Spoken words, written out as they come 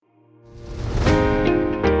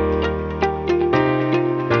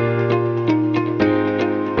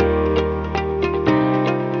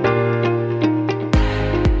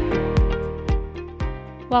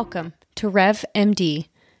Welcome to Rev MD,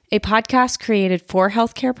 a podcast created for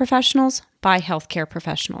healthcare professionals by healthcare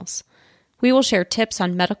professionals. We will share tips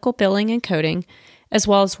on medical billing and coding, as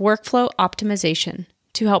well as workflow optimization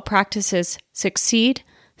to help practices succeed,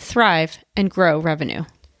 thrive, and grow revenue.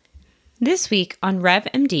 This week on Rev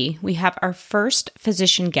MD, we have our first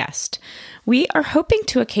physician guest. We are hoping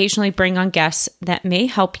to occasionally bring on guests that may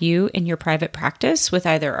help you in your private practice with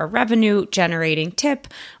either a revenue-generating tip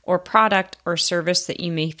or product or service that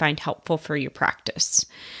you may find helpful for your practice.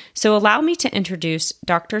 So allow me to introduce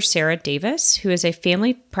Dr. Sarah Davis, who is a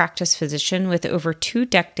family practice physician with over 2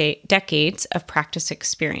 decades of practice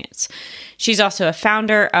experience. She's also a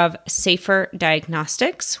founder of Safer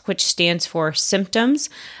Diagnostics, which stands for Symptoms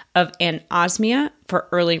of Anosmia for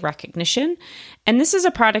Early Recognition. And this is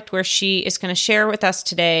a product where she is going to share with us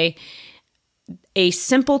today a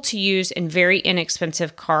simple to use and very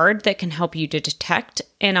inexpensive card that can help you to detect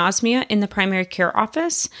anosmia in the primary care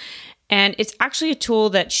office. And it's actually a tool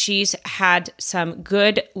that she's had some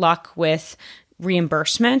good luck with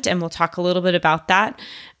reimbursement, and we'll talk a little bit about that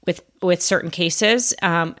with certain cases,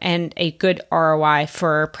 and a good ROI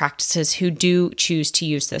for practices who do choose to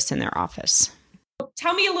use this in their office.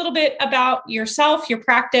 Tell me a little bit about yourself, your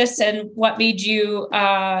practice, and what made you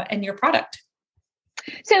and your product.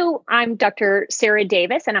 So I'm Dr. Sarah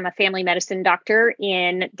Davis, and I'm a family medicine doctor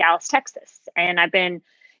in Dallas, Texas. And I've been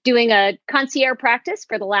doing a concierge practice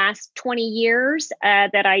for the last 20 years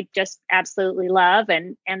that I just absolutely love.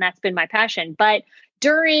 And that's been my passion. But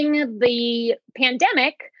during the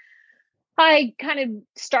pandemic, I kind of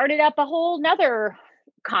started up a whole nother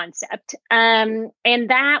concept. And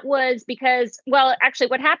that was because, well, actually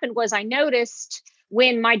what happened was I noticed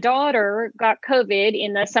when my daughter got COVID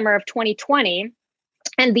in the summer of 2020,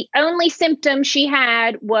 and the only symptom she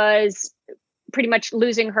had was pretty much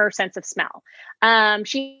losing her sense of smell.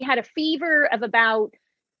 She had a fever of about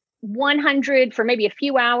 100 for maybe a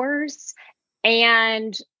few hours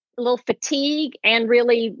and a little fatigue. And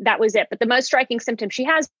really that was it. But the most striking symptom she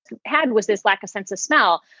had was this lack of sense of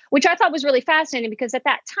smell, which I thought was really fascinating because at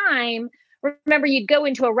that time, remember, you'd go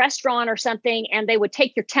into a restaurant or something and they would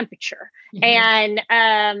take your temperature. Mm-hmm.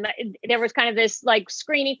 And there was kind of this like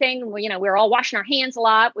screening thing where, we were all washing our hands a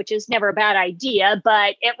lot, which is never a bad idea.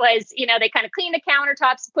 But it was, they kind of clean the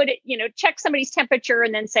countertops, put it, check somebody's temperature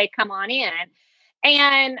and then say, come on in.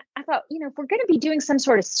 And I thought, if we're going to be doing some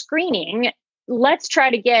sort of screening, let's try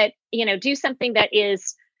to get, do something that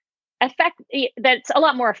is that's a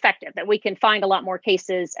lot more effective, that we can find a lot more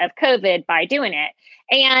cases of COVID by doing it.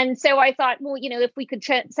 And so I thought, well, if we could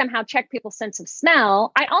somehow check people's sense of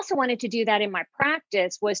smell, I also wanted to do that in my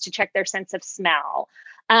practice, was to check their sense of smell.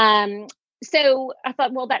 So I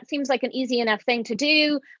thought, well, that seems like an easy enough thing to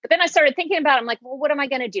do. But then I started thinking about it. I'm like, well, what am I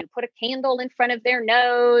going to do? Put a candle in front of their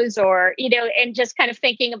nose or, and just kind of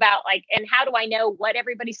thinking about like, and how do I know what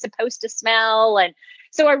everybody's supposed to smell? And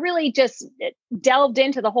so I really just delved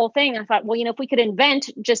into the whole thing. I thought, well, if we could invent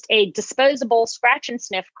just a disposable scratch and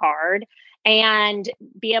sniff card and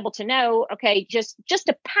be able to know, okay, just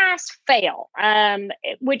a pass fail,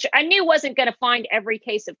 which I knew wasn't going to find every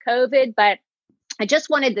case of COVID, but I just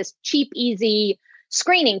wanted this cheap, easy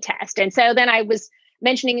screening test. And so then I was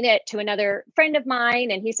mentioning it to another friend of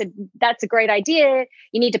mine, and he said, that's a great idea.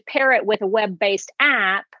 You need to pair it with a web-based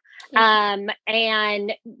app.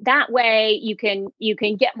 And that way you can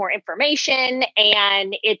get more information,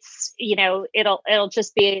 and it's, it'll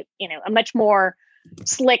just be, a much more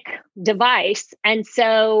slick device. And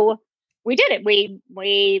so we did it.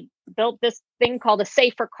 We built this thing called a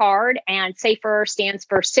Safer card, and Safer stands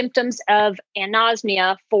for Symptoms of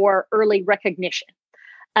Anosmia for Early Recognition.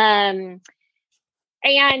 And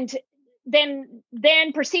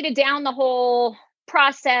then proceeded down the whole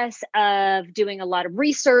process of doing a lot of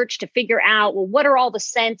research to figure out, well, what are all the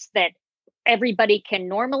scents that everybody can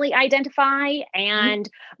normally identify? And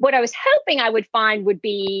what I was hoping I would find would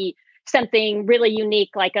be something really unique,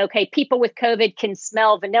 like, okay, people with COVID can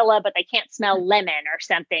smell vanilla, but they can't smell lemon or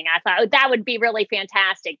something. I thought, that would be really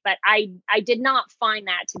fantastic, but I did not find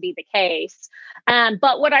that to be the case.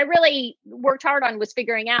 But what I really worked hard on was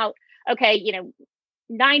figuring out, okay,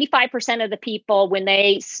 95% of the people, when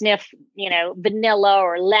they sniff, vanilla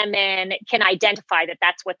or lemon, can identify that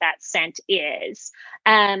that's what that scent is.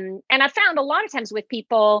 And I found a lot of times with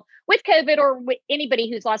people with COVID or with anybody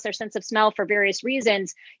who's lost their sense of smell for various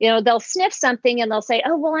reasons, they'll sniff something and they'll say,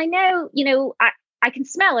 oh, well, I know, I can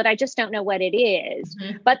smell it. I just don't know what it is.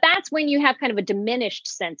 Mm-hmm. But that's when you have kind of a diminished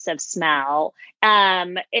sense of smell.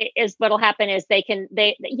 Is what'll happen is they can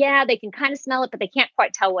kind of smell it, but they can't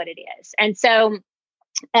quite tell what it is. And so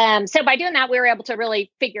by doing that, we were able to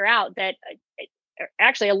really figure out that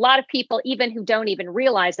actually a lot of people, even who don't even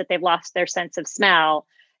realize that they've lost their sense of smell,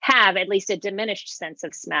 have at least a diminished sense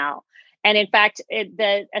of smell. And in fact,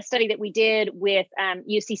 a study that we did with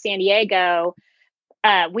UC San Diego,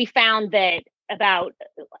 we found that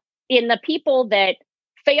in the people that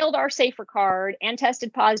failed our Safer card and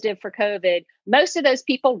tested positive for COVID, most of those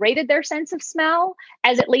people rated their sense of smell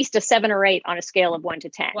as at least a 7 or 8 on a scale of 1 to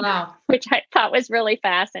 10. Wow. Which I thought was really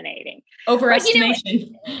fascinating.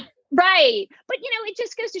 Overestimation. Right. But, it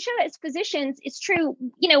just goes to show that as physicians, it's true.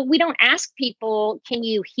 We don't ask people, can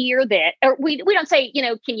you hear that? Or we don't say,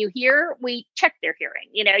 can you hear? We check their hearing.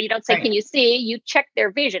 You don't say, can you see? You check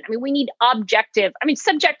their vision. I mean, we need objective. I mean,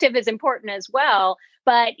 subjective is important as well,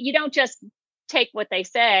 but you don't just take what they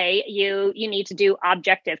say. You need to do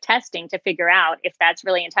objective testing to figure out if that's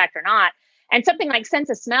really intact or not. And something like sense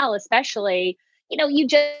of smell, especially,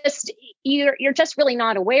 you're just really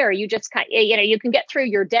not aware. You just you can get through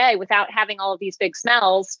your day without having all of these big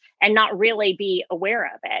smells and not really be aware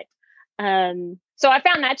of it. So I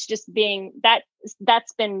found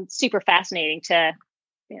that's been super fascinating to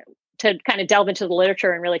kind of delve into the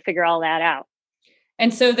literature and really figure all that out.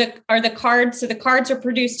 And so the cards are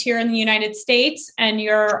produced here in the United States, and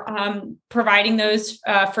you're providing those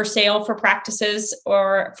for sale for practices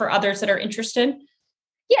or for others that are interested?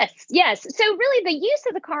 Yes. So really the use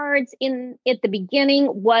of the cards at the beginning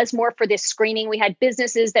was more for this screening. We had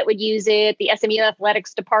businesses that would use it. The SMU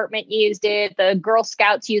athletics department used it. The Girl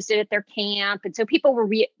Scouts used it at their camp. And so people were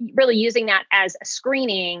really using that as a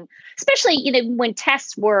screening, especially, when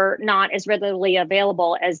tests were not as readily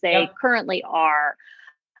available as they currently are.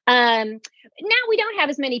 Now we don't have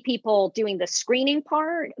as many people doing the screening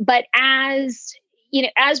part, but as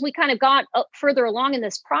we kind of got further along in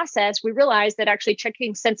this process, we realized that actually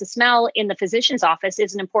checking sense of smell in the physician's office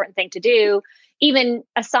is an important thing to do, even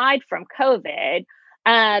aside from COVID.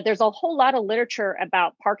 There's a whole lot of literature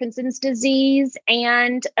about Parkinson's disease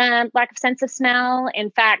and lack of sense of smell. In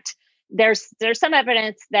fact, there's some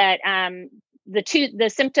evidence that the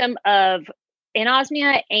symptom of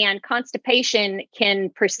anosmia and constipation can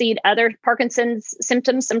precede other Parkinson's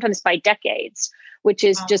symptoms, sometimes by decades, which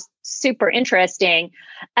is just super interesting.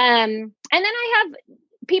 And then I have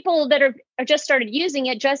people that are just started using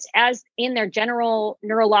it just as in their general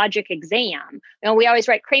neurologic exam. We always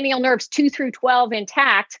write cranial nerves 2 through 12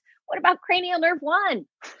 intact. What about cranial nerve 1?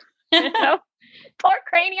 Poor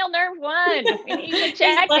cranial nerve 1. We need to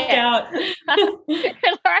check left it. Out.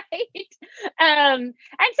 Right. And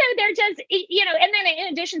so they're just, and then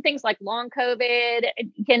in addition, things like long COVID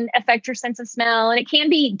can affect your sense of smell. And it can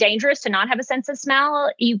be dangerous to not have a sense of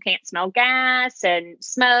smell. You can't smell gas and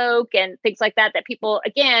smoke and things like that people,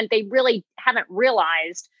 again, they really haven't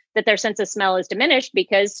realized that their sense of smell is diminished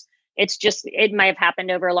because it might have happened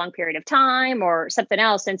over a long period of time or something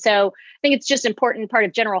else. And so I think it's just important part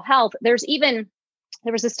of general health. There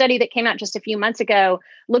was a study that came out just a few months ago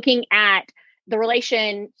looking at the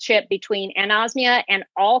relationship between anosmia and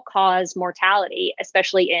all-cause mortality,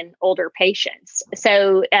 especially in older patients.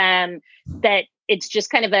 So that it's just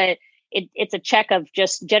kind of it's a check of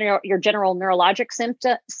just your general neurologic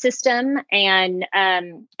system and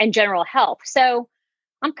general health. So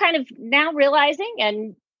I'm kind of now realizing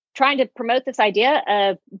and trying to promote this idea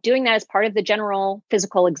of doing that as part of the general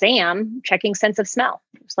physical exam, checking sense of smell,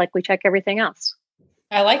 just like we check everything else.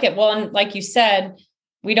 I like it. Well, and like you said,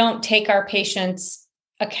 we don't take our patients'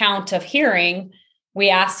 account of hearing. We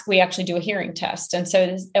actually do a hearing test. And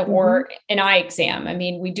so, or an eye exam. I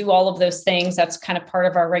mean, we do all of those things. That's kind of part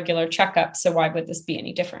of our regular checkup. So why would this be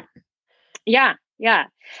any different? Yeah. And,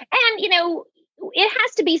 it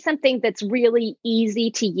has to be something that's really easy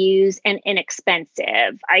to use and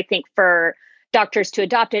inexpensive, I think, for doctors to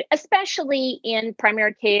adopt it, especially in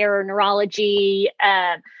primary care or neurology.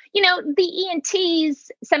 The ENTs,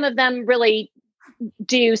 some of them really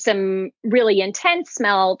do some really intense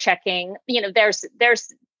smell checking. There's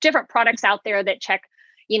different products out there that check,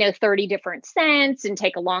 30 different scents and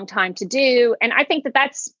take a long time to do. And I think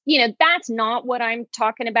that's not what I'm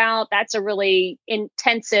talking about. That's a really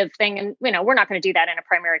intensive thing. And, we're not going to do that in a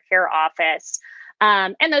primary care office.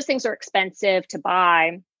 And those things are expensive to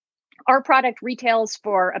buy. Our product retails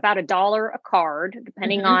for about $1 a card,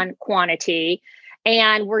 depending on quantity.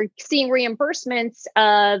 And we're seeing reimbursements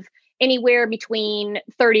of anywhere between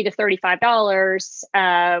 $30 to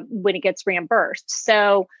 $35 when it gets reimbursed.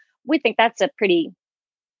 So we think that's a pretty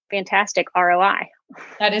fantastic ROI.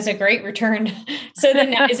 That is a great return. So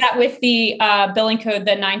then is that with the billing code,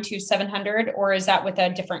 the 92700, or is that with a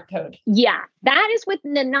different code? Yeah, that is with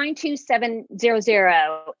the 92700.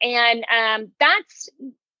 And that's,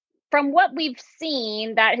 from what we've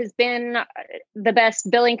seen, that has been the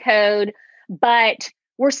best billing code. but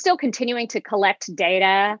we're still continuing to collect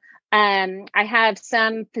data. I have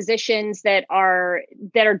some physicians that are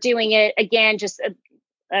doing it again, just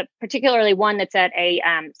particularly one that's at a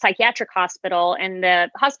psychiatric hospital, and the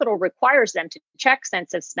hospital requires them to check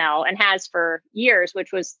sense of smell and has for years,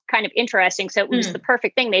 which was kind of interesting. So it was the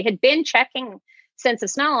perfect thing. They had been checking sense of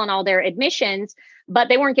smell on all their admissions, but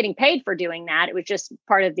they weren't getting paid for doing that. It was just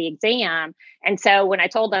part of the exam. And so when I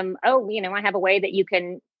told them, oh, I have a way that you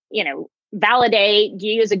can, validate,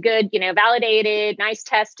 use a good, validated, nice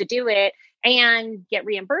test to do it and get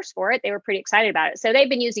reimbursed for it, they were pretty excited about it. So they've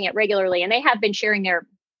been using it regularly, and they have been sharing their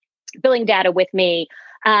billing data with me.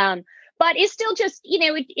 But it's still just,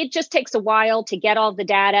 it just takes a while to get all the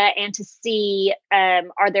data and to see,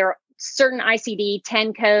 are there certain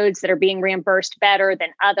ICD-10 codes that are being reimbursed better than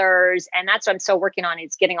others? And that's what I'm still working on,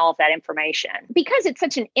 is getting all of that information. Because it's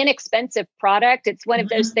such an inexpensive product, it's one of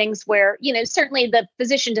those things where, certainly the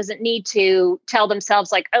physician doesn't need to tell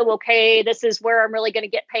themselves like, oh, okay, this is where I'm really going to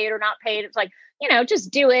get paid or not paid. It's like, just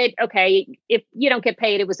do it. Okay. If you don't get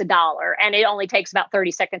paid, it was $1, and it only takes about 30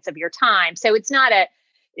 seconds of your time. So it's not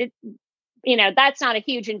that's not a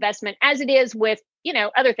huge investment, as it is with,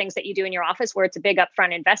 other things that you do in your office where it's a big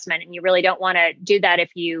upfront investment, and you really don't want to do that if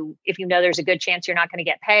you know there's a good chance you're not going to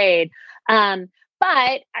get paid.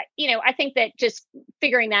 But I think that just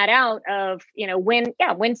figuring that out of,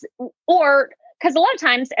 when's, or because a lot of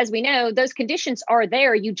times, as we know, those conditions are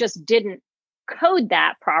there. You just didn't code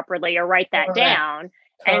that properly or write that down.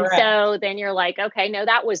 And so then you're like, okay, no,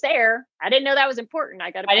 that was there. I didn't know that was important.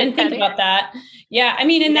 I didn't think about that. Yeah. I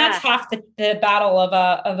mean, and that's half the battle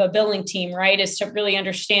of a billing team, right? Is to really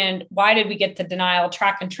understand, why did we get the denial,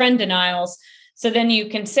 track and trend denials? So then you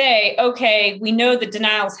can say, okay, we know the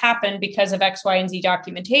denials happen because of X, Y, and Z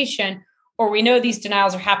documentation, or we know these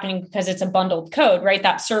denials are happening because it's a bundled code, right?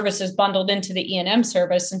 That service is bundled into the E&M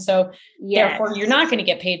service. And so therefore you're not going to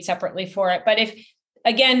get paid separately for it. But if,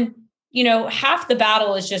 again, half the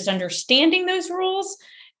battle is just understanding those rules,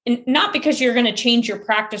 and not because you're going to change your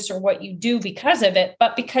practice or what you do because of it,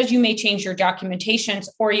 but because you may change your documentations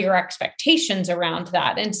or your expectations around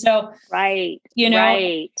that. And so, that's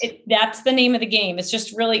the name of the game. It's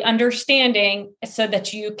just really understanding so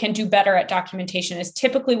that you can do better at documentation is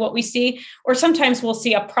typically what we see. Or sometimes we'll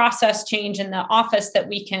see a process change in the office that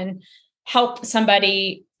we can help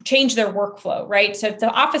somebody change their workflow, right? So if the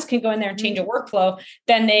office can go in there and change a workflow,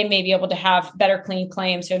 then they may be able to have better clean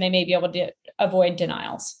claims, or they may be able to avoid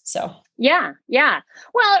denials. So, yeah.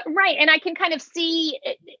 Well, right. And I can kind of see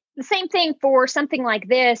the same thing for something like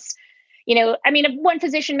this. If one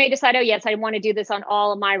physician may decide, oh, yes, I want to do this on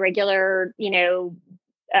all of my regular,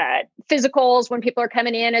 physicals when people are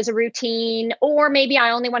coming in as a routine, or maybe I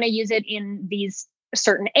only want to use it in these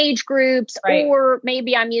certain age groups, or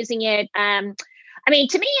maybe I'm using it,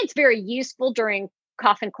 to me, it's very useful during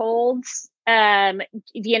cough and colds, trying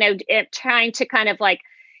to kind of like,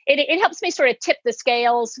 it helps me sort of tip the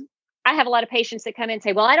scales. I have a lot of patients that come in and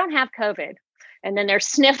say, well, I don't have COVID. And then they're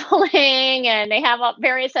sniffling and they have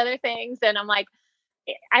various other things. And I'm like,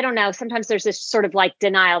 I don't know. Sometimes there's this sort of like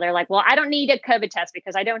denial. They're like, well, I don't need a COVID test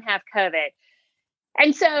because I don't have COVID.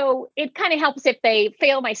 And so it kind of helps if they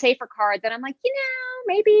fail my Safer card, then I'm like,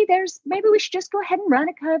 maybe we should just go ahead and run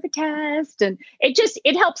a COVID test. And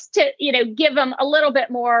it helps to, give them a little bit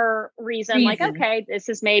more reason. Like, okay, this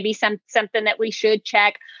is maybe something that we should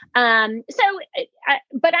check. But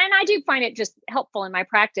I do find it just helpful in my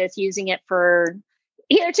practice, using it for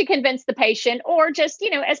either to convince the patient or just,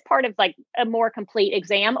 as part of like a more complete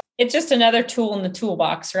exam. It's just another tool in the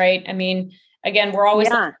toolbox, right? I mean, again, we're always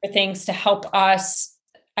looking for things to help us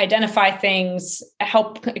identify things,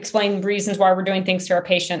 help explain reasons why we're doing things to our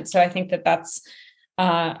patients. So I think that's,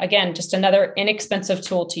 again, just another inexpensive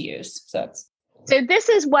tool to use. So this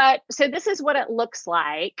is what it looks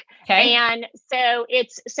like. Okay. And so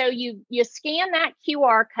you scan that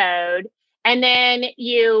QR code, and then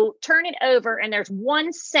you turn it over, and there's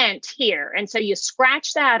 1 cent here. And so you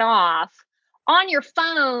scratch that off. On your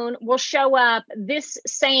phone will show up this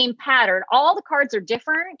same pattern. All the cards are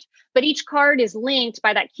different, but each card is linked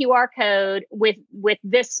by that QR code with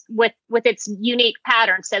its unique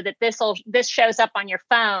pattern, so that this shows up on your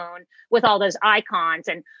phone with all those icons.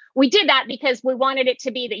 And we did that because we wanted it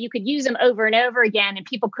to be that you could use them over and over again, and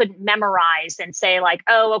people couldn't memorize and say like,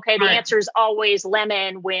 oh, okay, the answer is always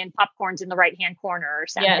lemon when popcorn's in the right-hand corner or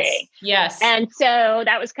something. Yes. And so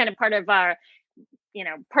that was kind of part of our,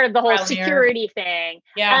 part of the whole security thing.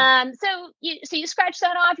 Yeah. So you scratch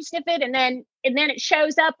that off, you sniff it, and then it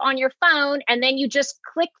shows up on your phone, and then you just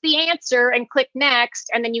click the answer and click next,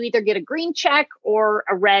 and then you either get a green check or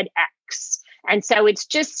a red X. And so it's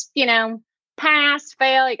just, pass,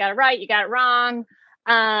 fail, you got it right, you got it wrong.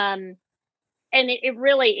 And it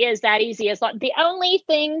really is that easy. The only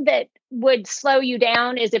thing that would slow you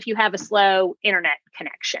down is if you have a slow internet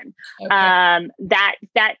connection. Okay.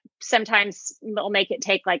 That sometimes will make it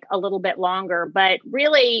take like a little bit longer, but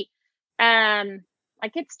really,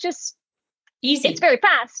 like it's just easy. It's very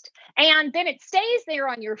fast, and then it stays there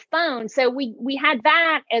on your phone. So we had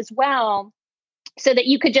that as well, so that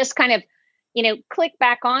you could just kind of, click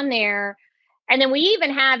back on there. And then we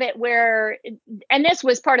even have it where, and this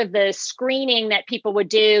was part of the screening that people would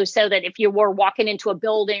do, so that if you were walking into a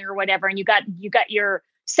building or whatever, and you got your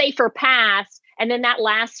Safer Pass, and then that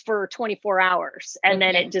lasts for 24 hours, and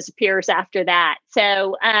then it disappears after that.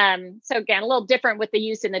 So, so again, a little different with the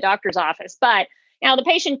use in the doctor's office, but the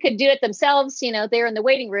patient could do it themselves. They're in the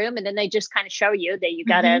waiting room, and then they just kind of show you that you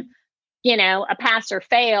got a pass or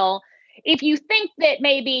fail. If you think that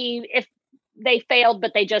maybe if they failed,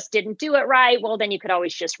 but they just didn't do it right, well, then you could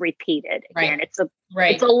always just repeat it again.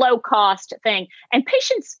 Right. It's a low cost thing, and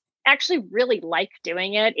patients actually really like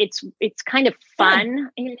doing it. It's kind of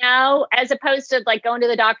fun, as opposed to like going to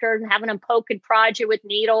the doctor and having them poke and prod you with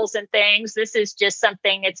needles and things. This is just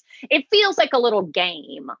something. It feels like a little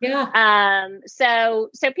game. Yeah.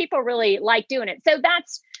 So people really like doing it.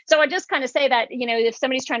 So I just kind of say that, if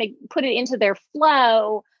somebody's trying to put it into their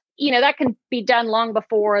flow, that can be done long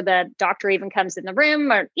before the doctor even comes in the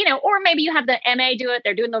room, or maybe you have the MA do it.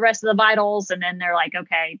 They're doing the rest of the vitals, and then they're like,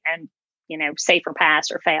 okay, and Safer Pass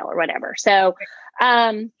or fail or whatever. So,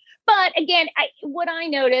 but again, what I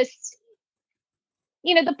noticed,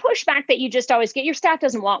 the pushback that you just always get, your staff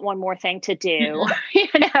doesn't want one more thing to do,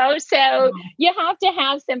 so you have to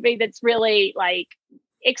have somebody that's really like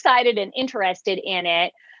excited and interested in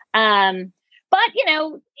it. But,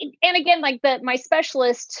 and again, like my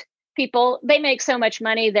specialist people, they make so much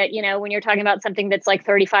money that, when you're talking about something that's like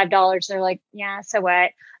 $35, they're like, yeah, so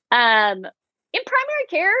what? In primary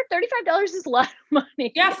care, $35 is a lot of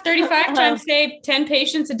money. Yeah, 35 times, say 10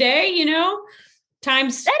 patients a day,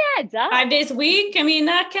 times that adds up. 5 days a week. I mean,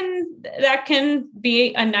 that can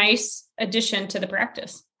be a nice addition to the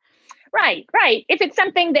practice. Right. If it's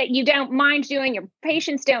something that you don't mind doing, your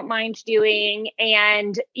patients don't mind doing,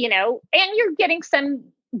 and, and you're getting some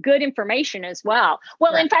good information as well.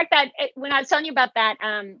 Well, right. In fact, that when I was telling you about that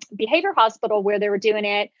behavior hospital where they were doing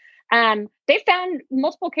it, they found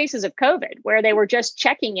multiple cases of COVID where they were just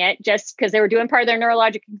checking it just because they were doing part of their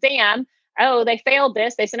neurologic exam. Oh, they failed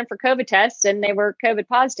this. They sent them for COVID tests and they were COVID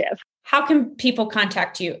positive. How can people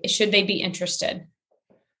contact you? Should they be interested?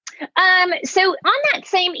 So on that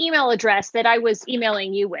same email address that I was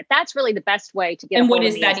emailing you with, that's really the best way to get. And what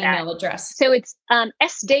is that email address? So it's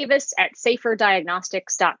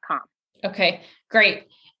sdavis@saferdiagnostics.com. Okay, great.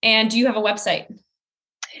 And do you have a website?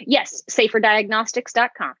 Yes,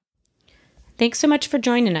 saferdiagnostics.com. Thanks so much for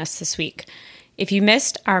joining us this week. If you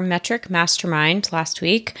missed our metric mastermind last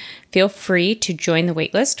week, feel free to join the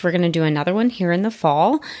waitlist. We're going to do another one here in the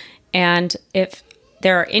fall. And if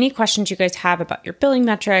there are any questions you guys have about your billing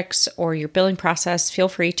metrics or your billing process, feel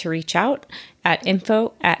free to reach out at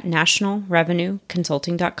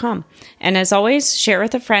info@nationalrevenueconsulting.com. And as always, share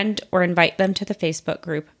with a friend or invite them to the Facebook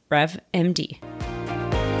group RevMD.